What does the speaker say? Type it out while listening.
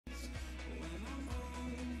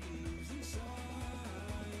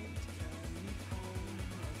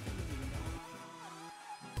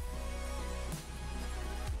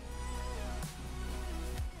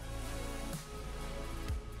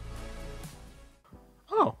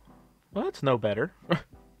Well, that's no better.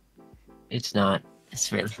 It's not.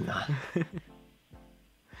 It's really not.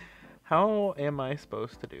 How am I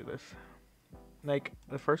supposed to do this? Like,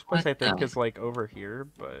 the first place What I think the? is, like, over here,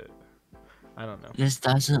 but I don't know. This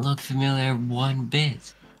doesn't look familiar one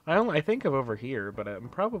bit. I think of over here, but I'm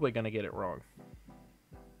probably gonna get it wrong.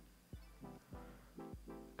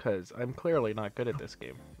 Because I'm clearly not good at this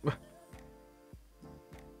game.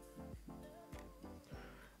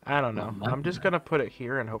 I don't know. I'm just gonna put it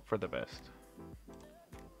here and hope for the best.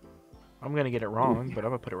 I'm gonna get it wrong, but I'm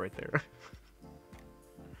gonna put it right there.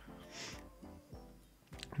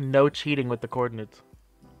 No cheating with the coordinates.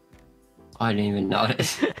 I didn't even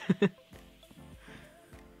notice.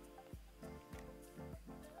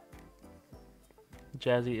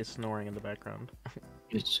 Jazzy is snoring in the background.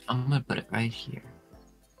 I'm gonna put it right here.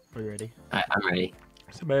 Are you ready? Alright, I'm ready.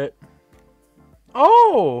 Submit.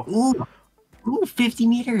 Oh! Ooh! Ooh, 50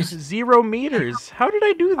 meters! 0 meters. How did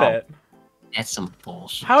I do that? That's some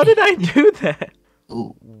bullshit. How did I do that?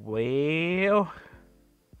 Ooh. Well,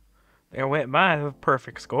 there went my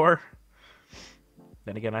perfect score.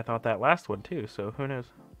 Then again, I thought that last one too, so who knows?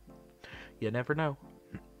 You never know.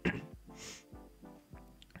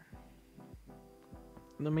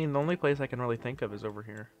 I mean, the only place I can really think of is over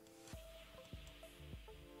here.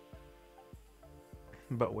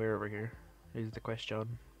 But where over here is the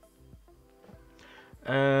question.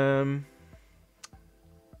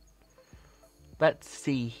 Let's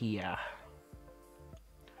see here.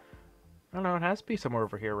 I don't know, it has to be somewhere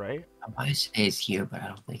over here, right? I want to say it's here, but I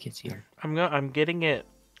don't think it's here. I'm getting it.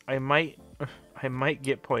 I might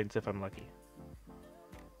get points if I'm lucky.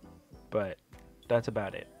 But that's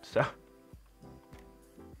about it. So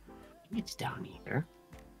It's down here.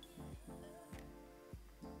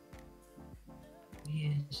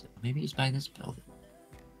 Maybe it's by this building.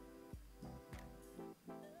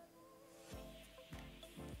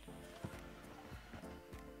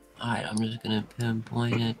 Alright, I'm just gonna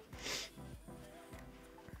pinpoint it.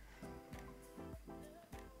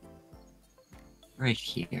 Right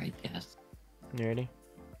here, I guess. you ready?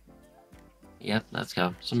 Yep, let's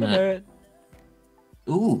go.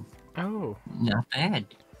 Ooh, Oh, not bad.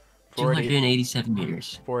 480 287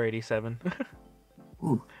 meters. 487.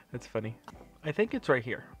 Ooh. That's funny. I think it's right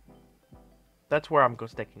here. That's where I'm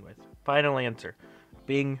sticking with. Final answer.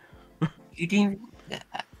 Being... You didn't...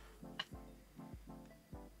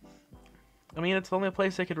 I mean, it's the only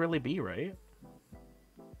place it could really be, right?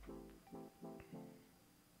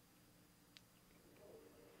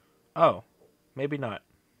 Oh. Maybe not.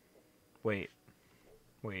 Wait.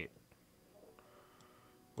 Wait.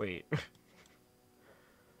 Wait.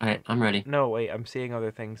 Alright, I'm ready. No, wait. I'm seeing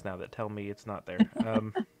other things now that tell me it's not there.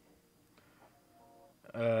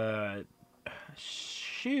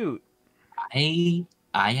 Shoot. I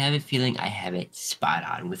have a feeling I have it spot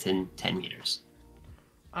on within 10 meters.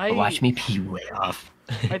 But watch me be way off.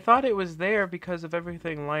 I thought it was there because of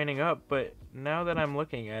everything lining up, but now that I'm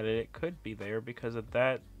looking at it, it could be there because of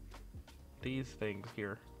that. These things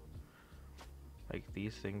here. Like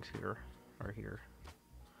these things here are here.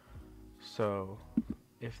 So,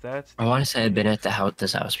 if that's... I want to say I've been at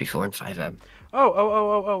this house before in 5M.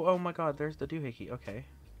 Oh my god, there's the doohickey. Okay.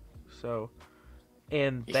 So,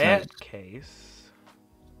 in that case...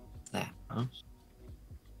 That house?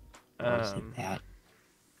 That?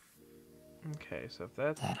 Okay, so if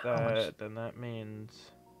that's that, then that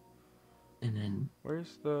means... And then...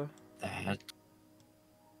 Where's the... That...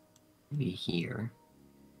 Be here.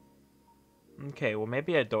 Okay, well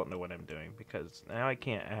maybe I don't know what I'm doing, because now I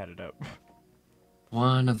can't add it up.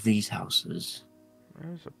 One of these houses.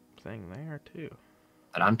 There's a thing there, too.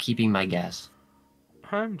 But I'm keeping my guess.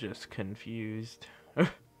 I'm just confused.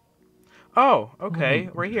 Oh, okay.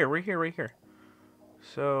 Right here.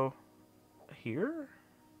 So, here?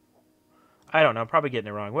 I don't know. I'm probably getting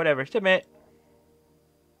it wrong. Whatever. Submit.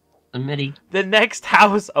 Submitting. The next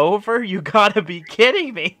house over? You gotta be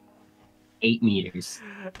kidding me. 8 meters.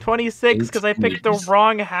 26, because I picked the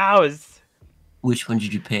wrong house. Which one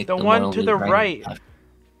did you pick? The one to the right.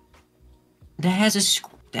 That has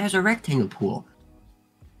a rectangle pool.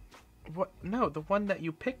 What? No, the one that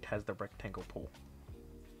you picked has the rectangle pool.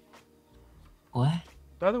 What?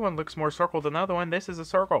 The other one looks more circle than the other one. This is a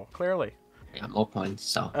circle, clearly. Yeah, more points,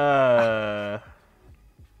 so. I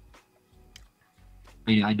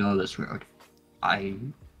know this road. I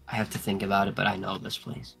have to think about it, but I know this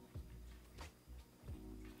place.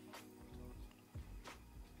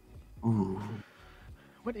 Ooh.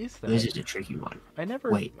 What is that? This is a tricky one. I've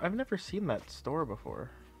never seen that store before.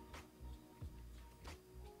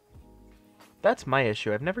 That's my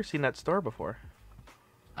issue. I've never seen that store before.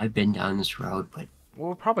 I've been down this road, but Well,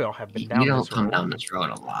 we probably all have been You down don't this come road. down this road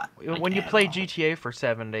a lot, like When you at play all. GTA for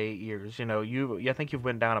 7 to 8 years, you know, I think you've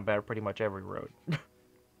been down about pretty much every road.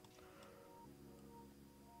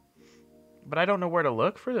 But I don't know where to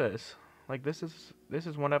look for this. Like this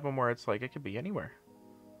is one of them where it's like it could be anywhere.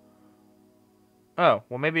 Oh,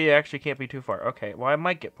 well maybe it actually can't be too far. Okay, well I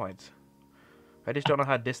might get points. I just don't know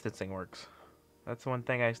how distancing works. That's the one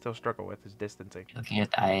thing I still struggle with is distancing. Looking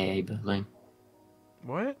at the IAA building.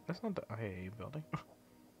 What? That's not the IAA building.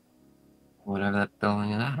 Whatever that building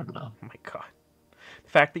is, I don't know. Oh my god. The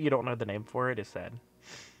fact that you don't know the name for it is sad.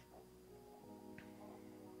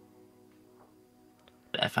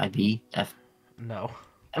 The FIB? No.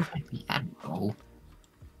 FIB? I don't know.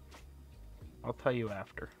 I'll tell you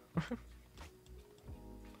after.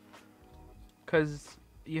 Cause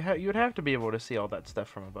you'd have to be able to see all that stuff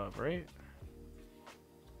from above, right?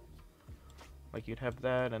 Like you'd have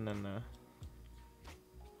that, and then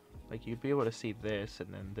like you'd be able to see this,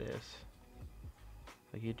 and then this.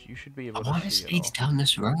 Like you should be able I to want to see say it it's all. down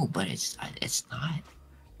this road, but it's not.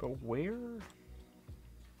 But where?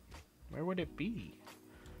 Where would it be?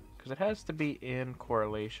 Because it has to be in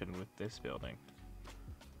correlation with this building.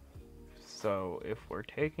 So if we're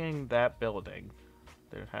taking that building,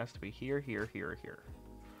 there has to be here, here, here, here.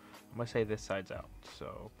 I'm gonna say this side's out.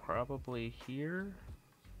 So probably here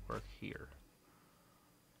or here.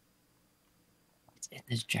 It's in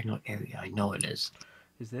this general area. I know it is.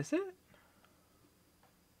 Is this it?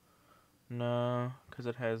 No, because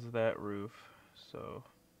it has that roof. So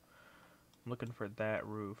I'm looking for that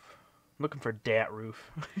roof. I'm looking for that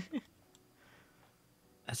roof.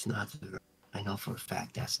 That's not the road. I know for a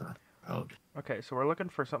fact that's not the road. Okay, so we're looking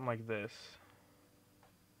for something like this.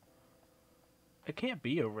 It can't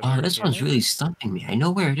be over Oh, there, this can one's it? really stumping me. I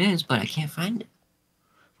know where it is, but I can't find it.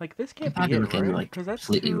 Like this I'm can't be probably it, looking right? like Because that's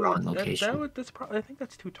completely too. wrong location. That's probably. I think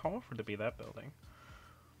that's too tall for it to be that building.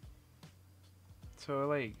 So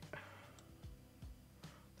like,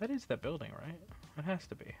 that is that building, right? It has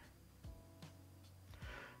to be.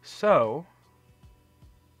 So,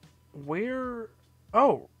 where?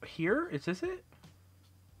 Oh, here? Is this it?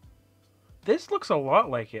 This looks a lot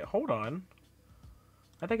like it. Hold on.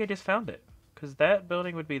 I think I just found it. Because that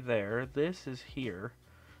building would be there. This is here.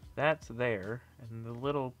 That's there. And the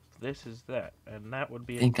little... This is that. And that would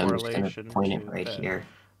be I in think I'm just gonna correlation point it to right that. here.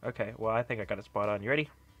 Okay, well, I think I got a spot on. You ready?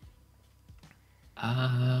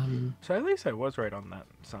 Um. So at least I was right on that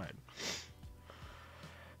side.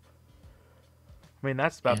 I mean,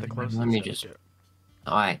 that's about Yeah, the closest let me I could just. get.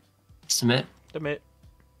 All right. Submit. Admit.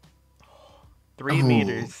 3 Oh,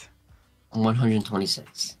 meters.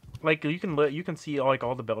 126. Like you can see like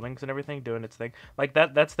all the buildings and everything doing its thing. Like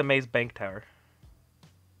that's the Maze Bank Tower.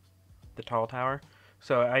 The tall tower.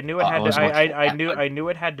 So I knew it I had to was looking at that one. I knew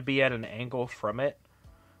it had to be at an angle from it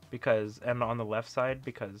because and on the left side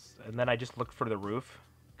because and then I just looked for the roof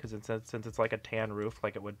because since it's like a tan roof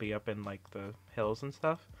like it would be up in like the hills and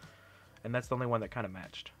stuff. And that's the only one that kind of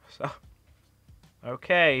matched. So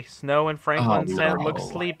okay, Snow and Oh Franklin said look no.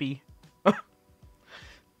 sleepy.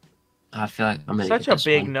 I feel like I'm gonna Such get a this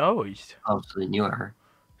big one nose. closer than you are.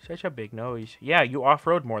 Such a big nose. Yeah, you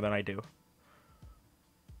off-road more than I do.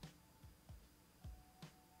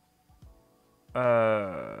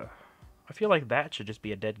 I feel like that should just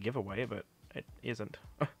be a dead giveaway, but it isn't.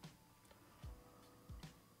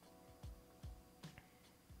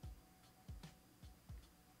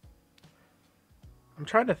 I'm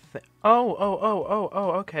trying to think. Oh,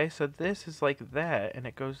 okay. So this is like that, and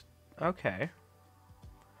it goes. Okay.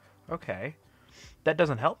 Okay. That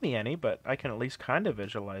doesn't help me any, but I can at least kind of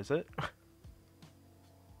visualize it.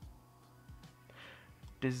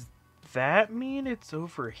 Does that mean it's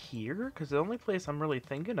over here? Because the only place I'm really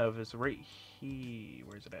thinking of is right here.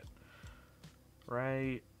 Where's it at?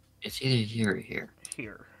 Right It's either here or here.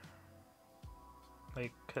 here.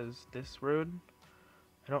 Like, because this road,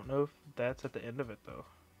 I don't know if that's at the end of it, though.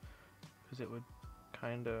 Because it would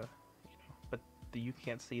kind of, but you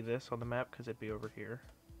can't see this on the map because it'd be over here.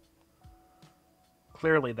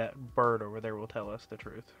 Clearly that bird over there will tell us the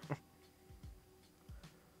truth.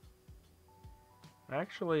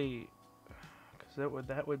 Actually, because would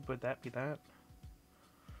that be that?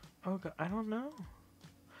 Oh god, I don't know.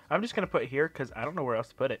 I'm just gonna put here because I don't know where else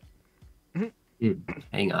to put it.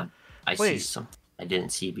 Hang on. I see Wait. something I didn't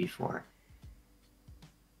see before.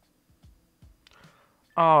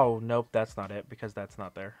 Oh nope, that's not it because that's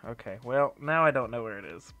not there. Okay, well now I don't know where it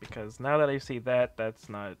is because now that I see that, that's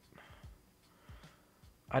not.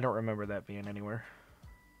 I don't remember that being anywhere.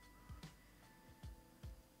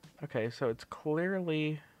 Okay, so it's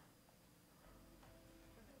clearly.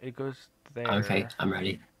 It goes there. Okay, I'm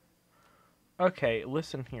ready. Okay,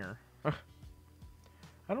 listen here.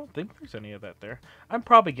 I don't think there's any of that there. I'm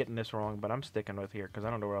probably getting this wrong, but I'm sticking with here because I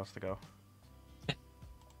don't know where else to go.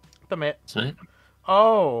 Submit. Submit.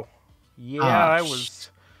 Oh, yeah, Ah, I was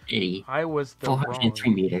the 403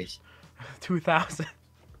 wrong. meters. 2,000.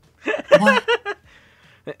 What?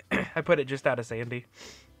 I put it just out of Sandy.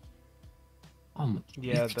 Oh my, Yeah,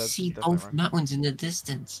 you can that's see definitely both wrong. mountains in the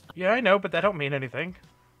distance. Yeah, I know, but that don't mean anything.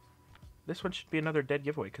 This one should be another dead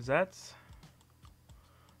giveaway, because that's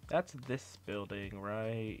this building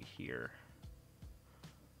right here.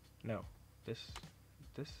 No, this.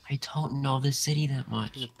 I don't know the city that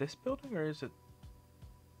much. Is it this building, or is it...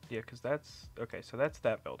 Yeah, because that's... Okay, so that's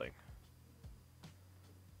that building.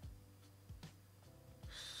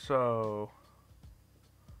 So...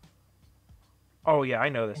 Oh, yeah, I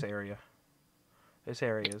know this area. This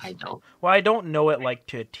area is... I don't. Well, I don't know it, like,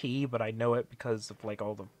 to a T, but I know it because of, like,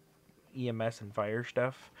 all the EMS and fire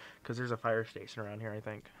stuff. Because there's a fire station around here, I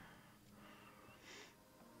think.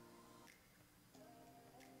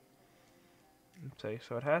 Let's see,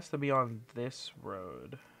 so it has to be on this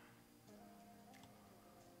road.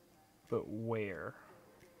 But where?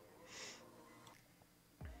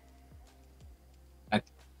 I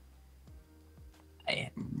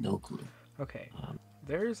have no clue. Okay,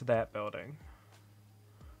 there's that building.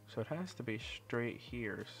 So it has to be straight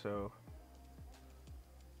here, so...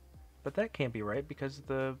 But that can't be right because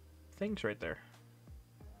the thing's right there.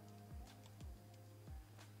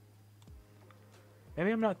 Maybe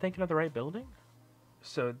I'm not thinking of the right building?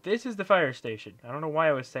 So this is the fire station. I don't know why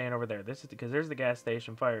I was saying over there. This is because there's the gas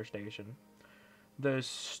station, fire station. The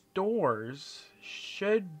stores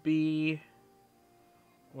should be...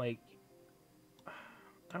 Like...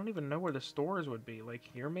 I don't even know where the stores would be. Like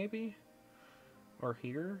here, maybe? Or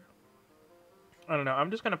here? I don't know. I'm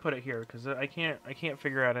just gonna put it here because I can't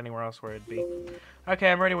figure out anywhere else where it'd be. Okay,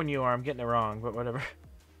 I'm ready when you are. I'm getting it wrong, but whatever.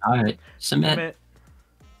 All right, submit.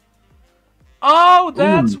 Oh,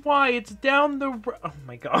 that's why it's down the. Oh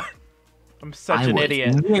my god, I'm such an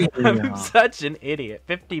idiot. I'm such an idiot.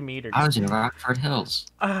 50 meters. I was in Rockford Hills.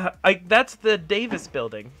 That's the Davis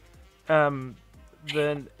building,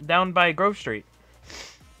 the down by Grove Street.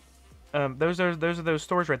 Those are those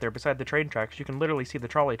stores right there beside the train tracks. You can literally see the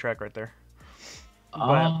trolley track right there.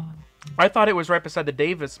 But I thought it was right beside the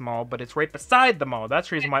Davis Mall, but it's right beside the mall. That's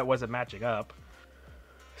the reason why it wasn't matching up.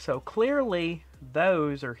 So clearly,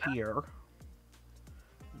 those are here.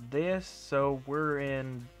 So we're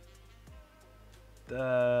in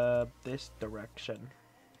this direction.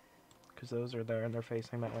 Because those are there and they're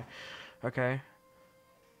facing that way. Okay.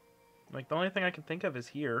 Like, the only thing I can think of is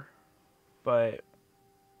here. But,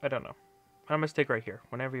 I don't know. I'm gonna stick right here,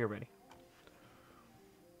 whenever you're ready.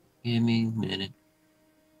 Give me a minute.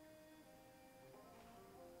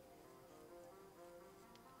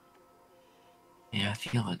 Yeah, I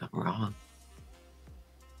feel like I'm wrong.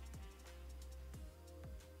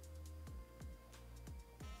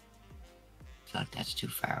 I feel like that's too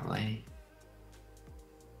far away.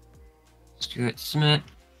 Screw it, submit.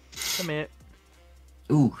 Submit.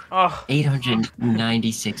 Ooh, oh.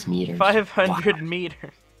 896 meters. 500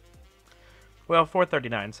 meters. Well,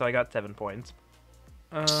 439, so I got 7 points.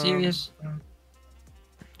 Serious?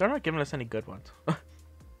 They're not giving us any good ones.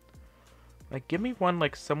 Like, give me one,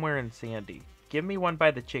 like, somewhere in Sandy. Give me one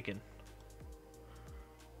by the chicken.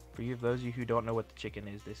 For you, those of you who don't know what the chicken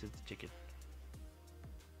is, this is the chicken.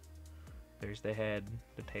 There's the head,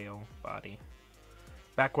 the tail, body.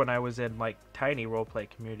 Back when I was in, like, tiny roleplay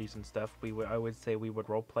communities and stuff, I would say we would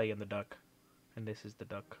roleplay in the duck. And this is the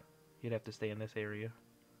duck. You'd have to stay in this area.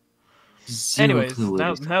 Anyways,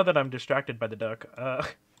 now that I'm distracted by the duck,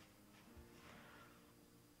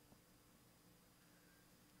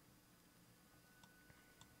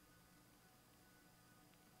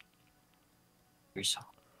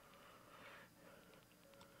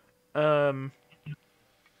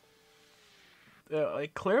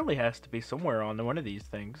 it clearly has to be somewhere on one of these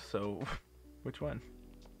things, so which one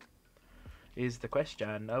is the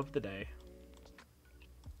question of the day?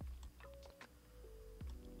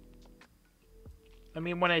 I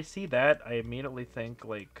mean, when I see that, I immediately think,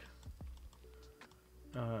 like,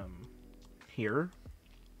 here,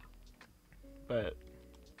 but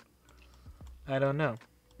I don't know.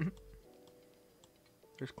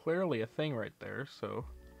 There's clearly a thing right there, so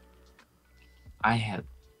I have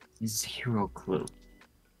zero clue.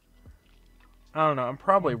 I don't know. I'm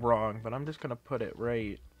probably wrong, but I'm just gonna put it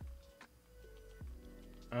right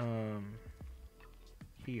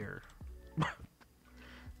here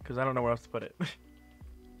because I don't know where else to put it.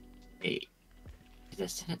 Hey, is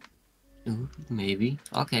this it? Ooh, maybe.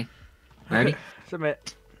 Okay, ready?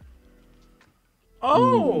 Submit. Oh,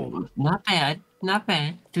 ooh, not bad. Not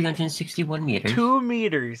bad. 361 meters. 2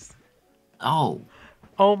 meters. Oh.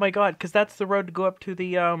 Oh my god, because that's the road to go up to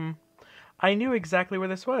the, I knew exactly where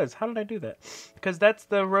this was. How did I do that? Because that's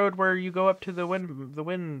the road where you go up to the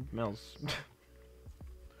windmills.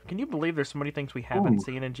 Can you believe there's so many things we haven't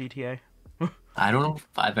seen in GTA? I don't know if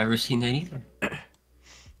I've ever seen that either.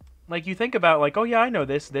 Like, you think about, like, oh yeah, I know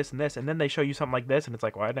this, this, and this, and then they show you something like this, and it's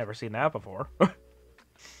like, well, I've never seen that before.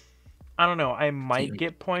 I don't know. I might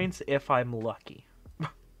get points if I'm lucky.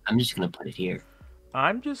 I'm just gonna put it here.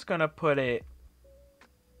 I'm just gonna put it...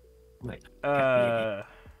 Wait. I'm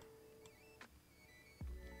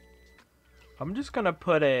just gonna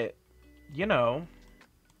put it, you know,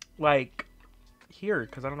 like, here,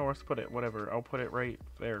 because I don't know where to put it. Whatever. I'll put it right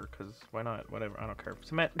there, because why not? Whatever. I don't care.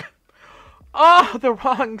 Cement. Oh, the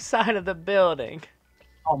wrong side of the building.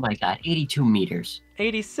 Oh my god, 82 meters.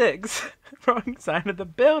 86. Wrong side of the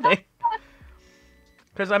building.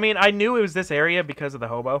 Because, I mean, I knew it was this area because of the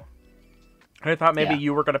hobo. I thought maybe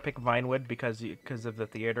you were going to pick Vinewood because of the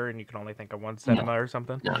theater and you can only think of one cinema or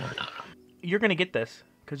something. No. You're going to get this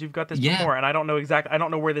because you've got this before, and I don't know I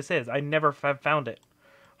don't know where this is. I never have found it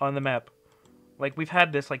on the map. Like, we've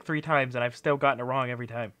had this like 3 times, and I've still gotten it wrong every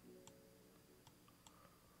time.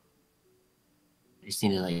 I just need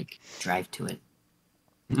to, like, drive to it.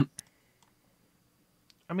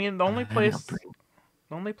 I mean, the only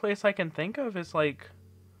place I can think of is, like,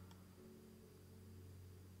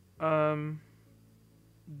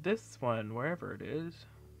 this one, wherever it is.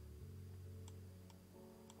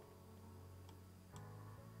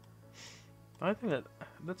 I think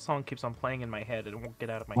that song keeps on playing in my head. It won't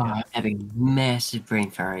get out of my head. I'm having massive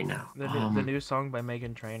brain fire right now. The new song by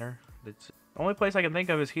Meghan Trainor. That's the only place I can think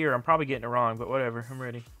of is here. I'm probably getting it wrong, but whatever. I'm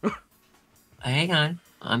ready. Hang on.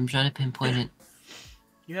 I'm trying to pinpoint it.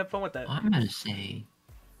 You have fun with that. I'm gonna say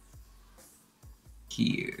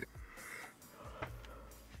here.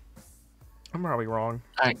 I'm probably wrong.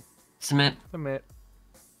 Alright, submit.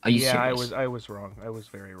 Are you serious? I was wrong. I was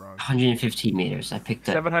very wrong. 115 meters. I picked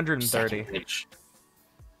up 730.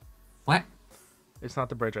 What? It's not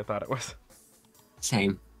the bridge I thought it was.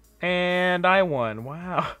 Same. And I won.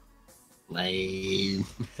 Wow. Lame.